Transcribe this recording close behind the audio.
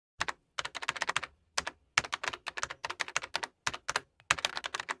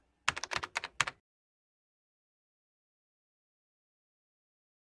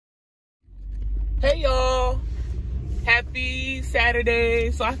Hey y'all, happy Saturday.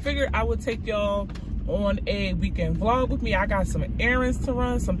 So I figured I would take y'all on a weekend vlog with me. I got some errands to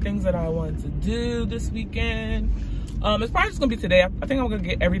run, some things that I wanted to do this weekend. It's probably just gonna be today. I think I'm gonna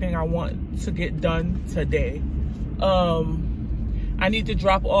get everything I want to get done today. I need to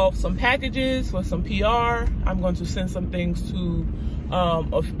drop off some packages for some PR. I'm going to send some things to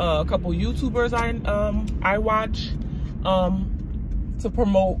a couple YouTubers I watch to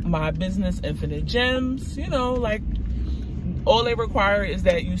promote my business, Infinite Gems. You know, like, all they require is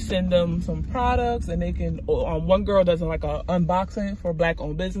that you send them some products, and they can, one girl does like a unboxing for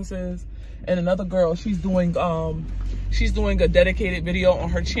Black-owned businesses, and another girl, she's doing a dedicated video on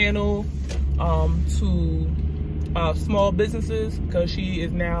her channel to small businesses, because she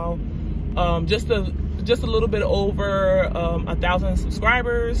is now just a little bit over 1,000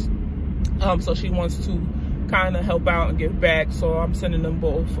 subscribers. So she wants to kind of help out and give back. So I'm sending them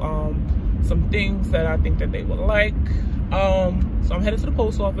both some things that I think that they would like. So I'm headed to the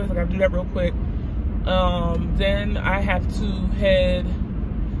post office. I gotta do that real quick. Then I have to head,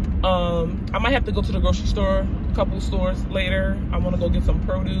 I might have to go to the grocery store, a couple stores later. I want to go get some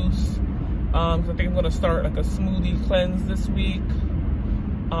produce, because I think I'm gonna start like a smoothie cleanse this week,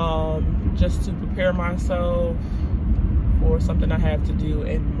 just to prepare myself for something I have to do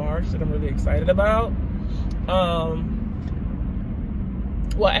in March that I'm really excited about.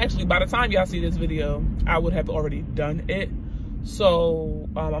 Well, actually, by the time y'all see this video, I would have already done it. So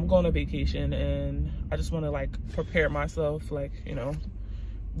I'm going on vacation, and I just want to like prepare myself, like, you know,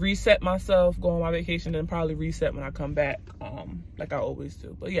 reset myself, go on my vacation, and probably reset when I come back, like I always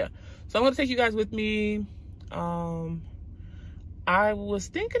do. But yeah, so I'm gonna take you guys with me. I was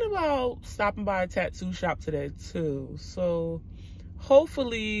thinking about stopping by a tattoo shop today too, so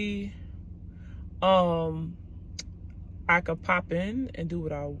hopefully I could pop in and do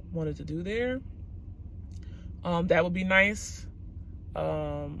what I wanted to do there. That would be nice.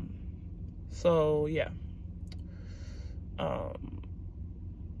 So yeah, I'm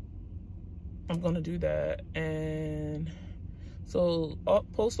gonna do that. And so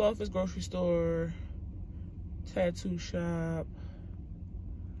post office, grocery store, tattoo shop.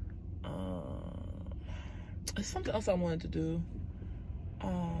 There's something else I wanted to do.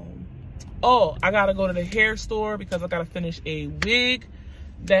 Oh, I gotta go to the hair store because I gotta finish a wig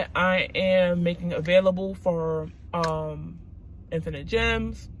that I am making available for Infinite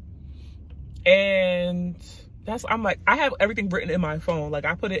Gems. And I'm like, I have everything written in my phone. Like,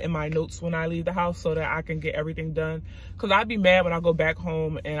 I put it in my notes when I leave the house so that I can get everything done. Cause I'd be mad when I go back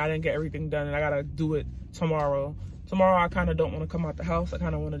home and I didn't get everything done, and I gotta do it tomorrow. Tomorrow I kind of don't want to come out the house. I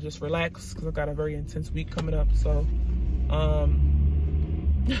kind of want to just relax because I've got a very intense week coming up. So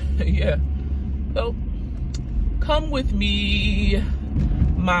yeah, so come with me,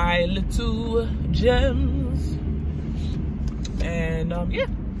 my little gems. And yeah,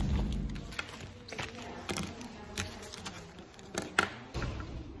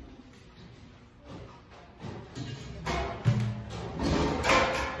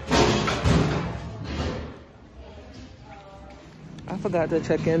 I forgot to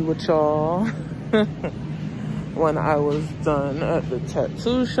check in with y'all when I was done at the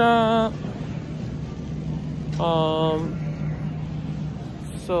tattoo shop.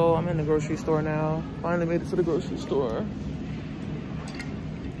 So I'm in the grocery store now. Finally made it to the grocery store.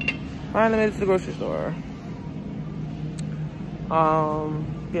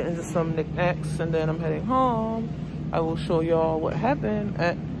 Getting to some knickknacks, and then I'm heading home. I will show y'all what happened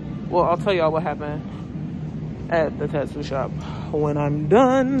well, I'll tell y'all what happened at the tattoo shop when I'm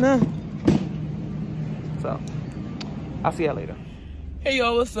done. So I'll see y'all later. Hey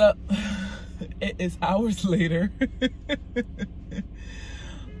y'all, what's up? It is hours later.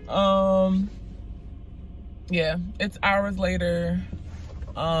 Yeah, it's hours later.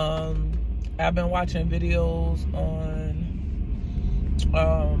 I've been watching videos on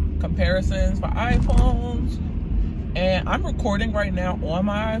comparisons for iPhones, and I'm recording right now on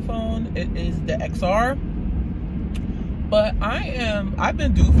my iPhone. It is the XR, but I've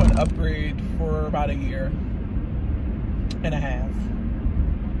been due for an upgrade for about a year and a half.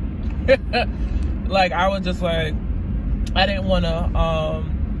 Like, I was just like, I didn't want to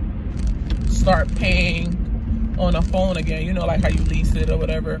start paying on a phone again, you know, like how you lease it or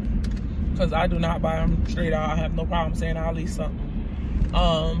whatever, because I do not buy them straight out. I have no problem saying I'll lease something.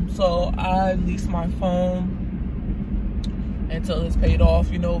 So I leased my phone until it's paid off,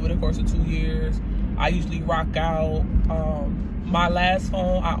 you know, over the course of 2 years. I usually rock out. My last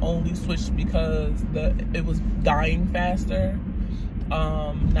phone I only switched because it was dying faster,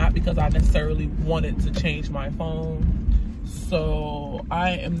 not because I necessarily wanted to change my phone. So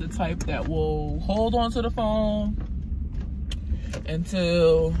I am the type that will hold on to the phone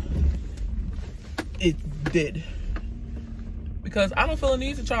until it's dead, because I don't feel a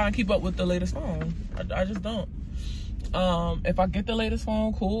need to try and keep up with the latest phone. I just don't. If I get the latest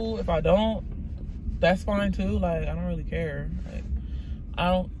phone, cool. If I don't, that's fine too. Like, I don't really care. Like, I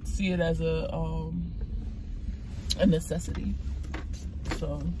don't see it as a necessity.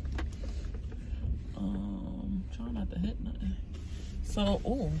 So try not to hit nothing. So,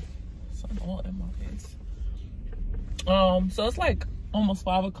 oh, something all in my face. So it's like almost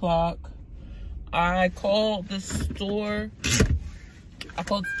 5 o'clock. I called the store. I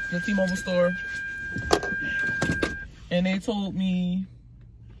called the Tmoilbe store, and they told me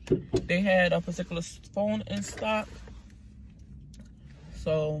they had a particular phone in stock.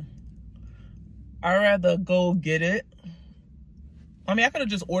 So I'd rather go get it. I mean, I could have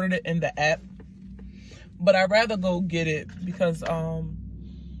just ordered it in the app, but I'd rather go get it because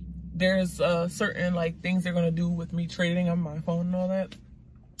there's certain like things they're gonna do with me trading on my phone and all that.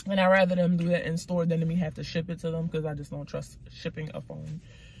 And I'd rather them do that in store than me have to ship it to them, because I just don't trust shipping a phone.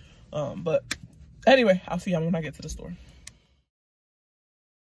 But anyway, I'll see y'all when I get to the store.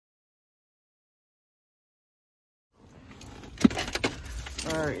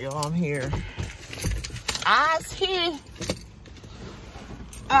 All right, y'all, I'm here. Eyes here.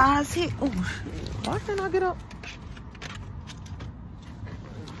 Eyes here. Oh, why can't I get up?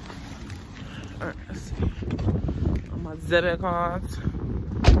 All right, let's see. On my debit cards.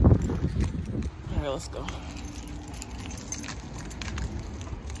 All right, let's go.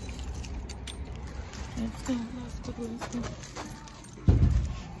 Let's go, let's go, let's go.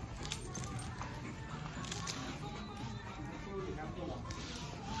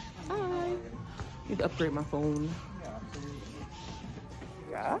 Hi. Need to upgrade my phone.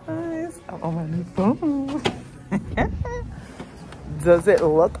 Guys, I'm on my new phone. Does it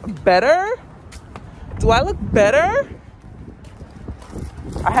look better? Do I look better?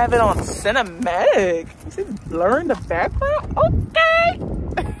 I have it on cinematic. You see the blur in the background? Okay.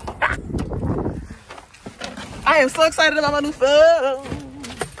 I am so excited about my new phone.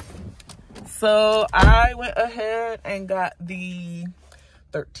 So I went ahead and got the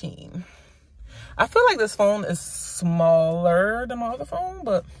 13. I feel like this phone is smaller than my other phone,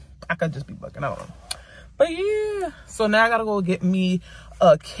 but I could just be bugging. I don't know. But yeah, so now I gotta go get me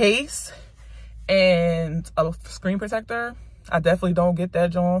a case and a screen protector. I definitely don't get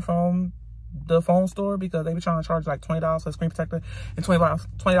that joint from the phone store because they be trying to charge like $20 for a screen protector and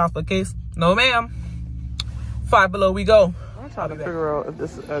 $20 for a case. No, ma'am. Five Below we go. I'm trying to figure out if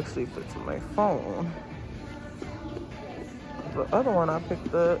this actually fits my phone. The other one I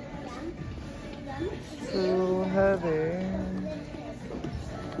picked up, too heavy.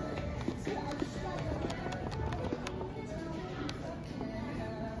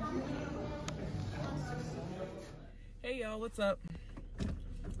 Hey y'all, what's up?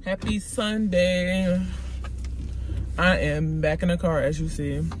 Happy Sunday. I am back in the car, as you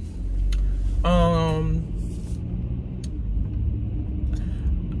see.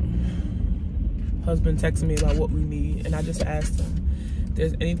 Husband texted me about what we need, and I just asked him if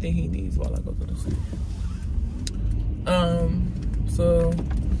there's anything he needs while I go to the store. So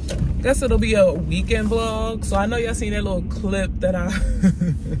I guess it'll be a weekend vlog. So I know y'all seen that little clip that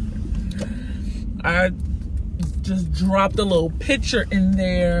I just dropped a little picture in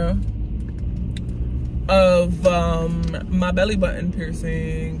there of my belly button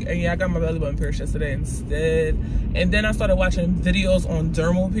piercing. And yeah, I got my belly button pierced yesterday instead. And then I started watching videos on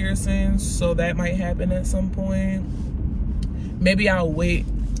dermal piercings, so that might happen at some point. Maybe I'll wait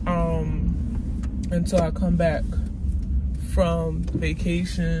until I come back from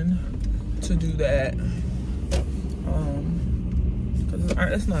vacation to do that. Cause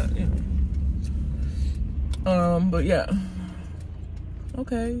it's not, you know. But yeah.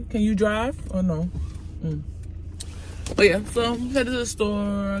 Okay, can you drive or no? But yeah, so headed to the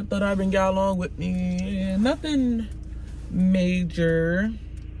store. Thought I'd bring y'all along with me. Nothing major.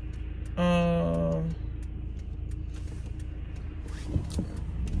 Yeah,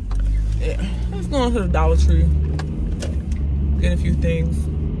 let's go into the Dollar Tree. Get a few things.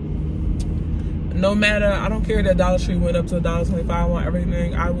 No matter, I don't care that Dollar Tree went up to $1.25 on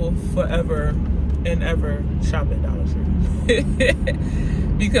everything. I will forever and ever shop at Dollar Tree.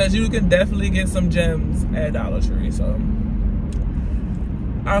 Because you can definitely get some gems at Dollar Tree. So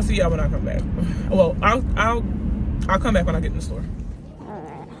I'll see y'all when I come back. Well, I'll come back when I get in the store.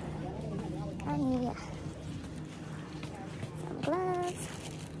 Alright. I need some gloves.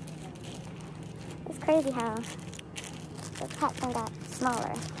 It's crazy how the packs got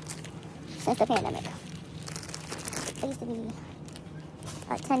smaller since the pandemic. It used to be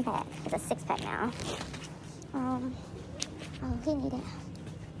a 10-pack. It's a 6-pack now. Oh, he needed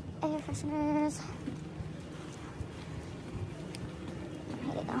air fresheners.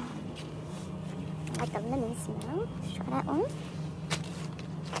 Here we go. I like the lemon smell. Let's try that one.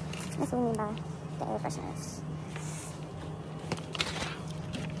 That's what we mean by the air fresheners.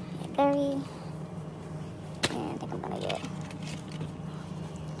 Berry. And I think I'm gonna get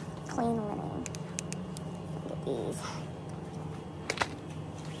clean linen. Get these.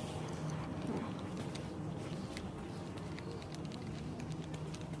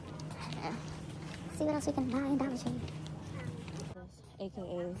 See what else we can buy in Dollar Tree.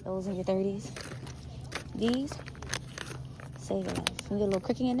 AKA those in your 30s. These save your life. You get a little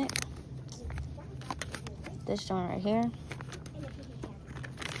cricky in it. This joint right here.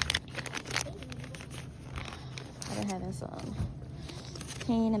 I've been having some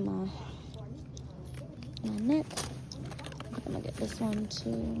pain in my neck. I'm gonna get this one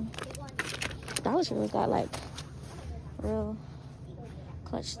too. Dollar Tree got like real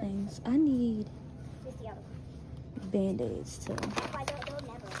clutch things. I need Band-Aids too.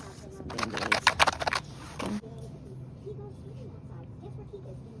 Some Band-Aids.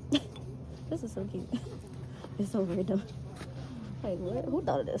 This is so cute. It's so random. Like, what? Who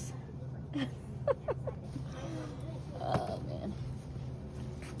thought of this? Oh man.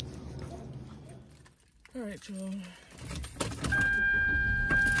 All right, y'all.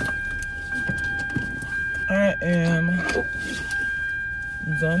 I am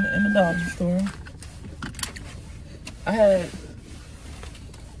done in the dollar store.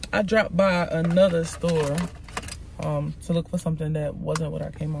 I dropped by another store to look for something that wasn't what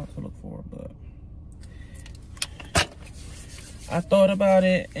I came out to look for, but I thought about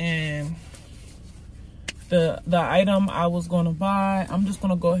it, and the item I was gonna buy, I'm just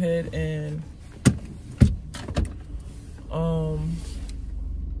gonna go ahead and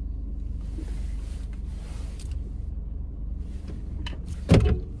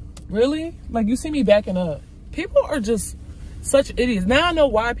really? Like, you see me backing up. People are just such idiots. Now I know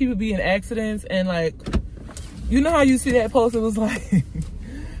why people be in accidents, and like, you know how you see that post, it was like,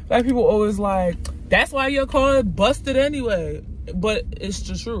 like people always like, that's why your car busted anyway. But it's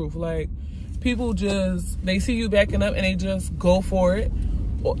the truth. Like, people just, they see you backing up and they just go for it.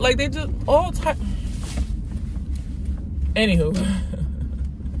 Like, they just all type. Anywho.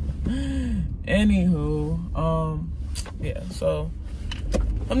 Yeah, so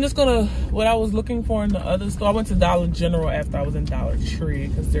I'm just gonna, what I was looking for in the other store, I went to Dollar General after I was in Dollar Tree,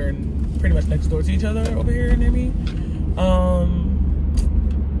 because they're pretty much next door to each other over here near me.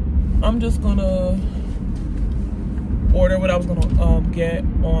 I'm just gonna order what I was gonna get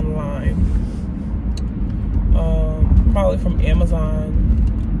online. Probably from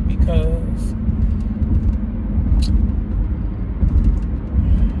Amazon, because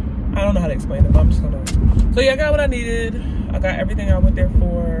I don't know how to explain it, but I'm just gonna. So yeah, I got what I needed. I got everything I went there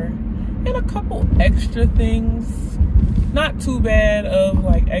for, and a couple extra things. Not too bad of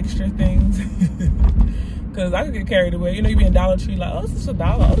like extra things, because I could get carried away. You know, you be in Dollar Tree like, oh, this is $1.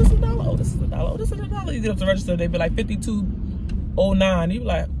 Oh, this is $1. Oh, this is $1. Oh, this is $1. You get up to the register, they be like $52.09. You be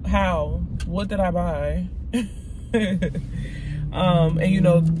like, how? What did I buy? And you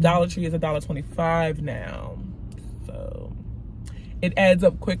know, Dollar Tree is $1.25 now, so it adds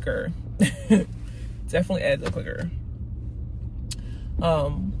up quicker. Definitely adds up quicker.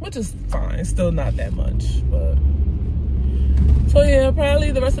 Which is fine. Still not that much, but so yeah,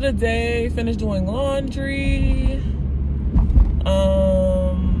 probably the rest of the day finish doing laundry,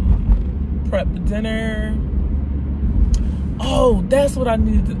 prep dinner. Oh, that's what I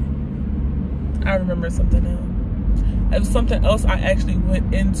needed to, I remember something now. It was something else I actually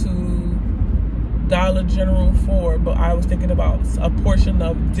went into Dollar General for, but I was thinking about a portion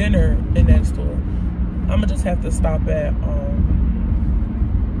of dinner in that store. I'm gonna just have to stop at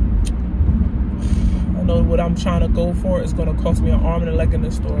I know what I'm trying to go for is gonna cost me an arm and a leg in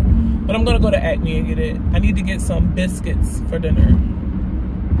the store, but I'm gonna go to Acme and get it. I need to get some biscuits for dinner.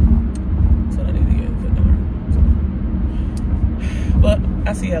 That's what I need to get for dinner. But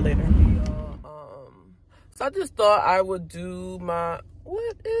I'll see y'all later. So I just thought I would do my,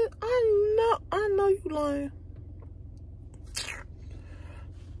 what is, I know you lying.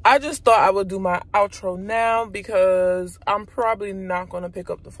 I just thought I would do my outro now, because I'm probably not going to pick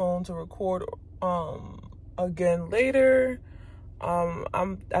up the phone to record again later.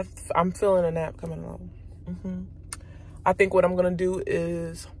 I'm feeling a nap coming along. I think what I'm going to do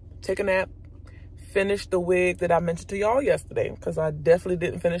is take a nap, finish the wig that I mentioned to y'all yesterday, because I definitely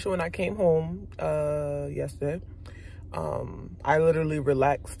didn't finish it when I came home yesterday. I literally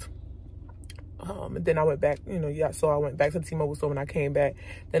relaxed And then I went back, you know, yeah, so I went back to the T-Mobile store when I came back.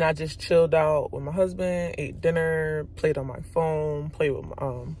 Then I just chilled out with my husband, ate dinner, played on my phone, played with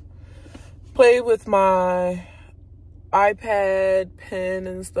my iPad, pen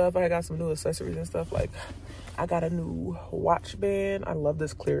and stuff. I got some new accessories and stuff. Like, I got a new watch band. I love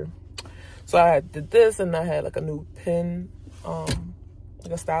this clear. So I did this, and I had like a new pen,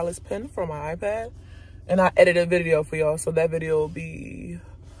 like a stylus pen for my iPad. And I edited a video for y'all, so that video will be,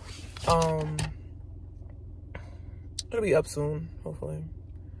 it'll be up soon, hopefully.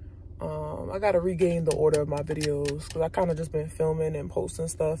 I gotta regain the order of my videos, because I kind of just been filming and posting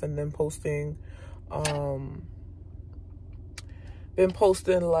stuff, and then posting,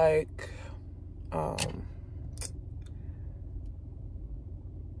 like,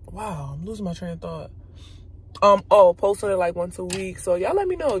 wow, I'm losing my train of thought. Posting it like once a week. So y'all let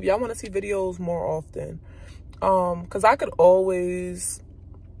me know if y'all want to see videos more often. Because I could always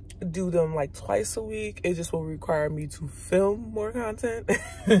do them like twice a week. It just will require me to film more content. But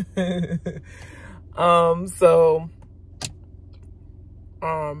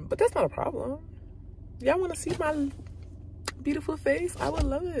that's not a problem. Y'all want to see my beautiful face? I would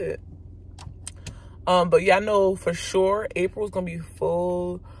love it. But yeah, I know for sure April's gonna be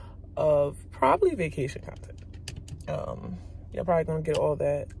full of probably vacation content. Y'all probably gonna get all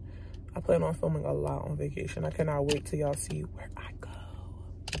that. I plan on filming a lot on vacation. I cannot wait till y'all see where I go.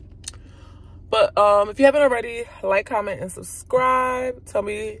 But if you haven't already, like, comment, and subscribe. Tell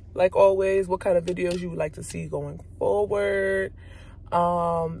me, like always, what kind of videos you would like to see going forward.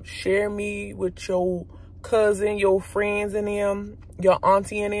 Share me with your cousin, your friends and them, your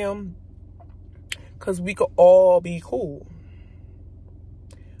auntie and them, because we could all be cool.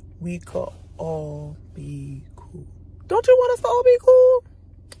 We could all be cool. Don't you want us to all be cool?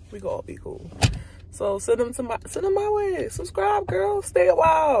 We could all be cool. So send them my way. Subscribe, girl. Stay a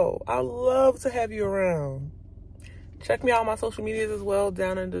while. I love to have you around. Check me out on my social medias as well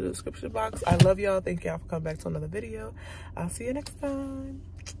down in the description box. I love y'all. Thank y'all for coming back to another video. I'll see you next time.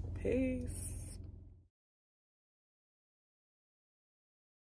 Peace.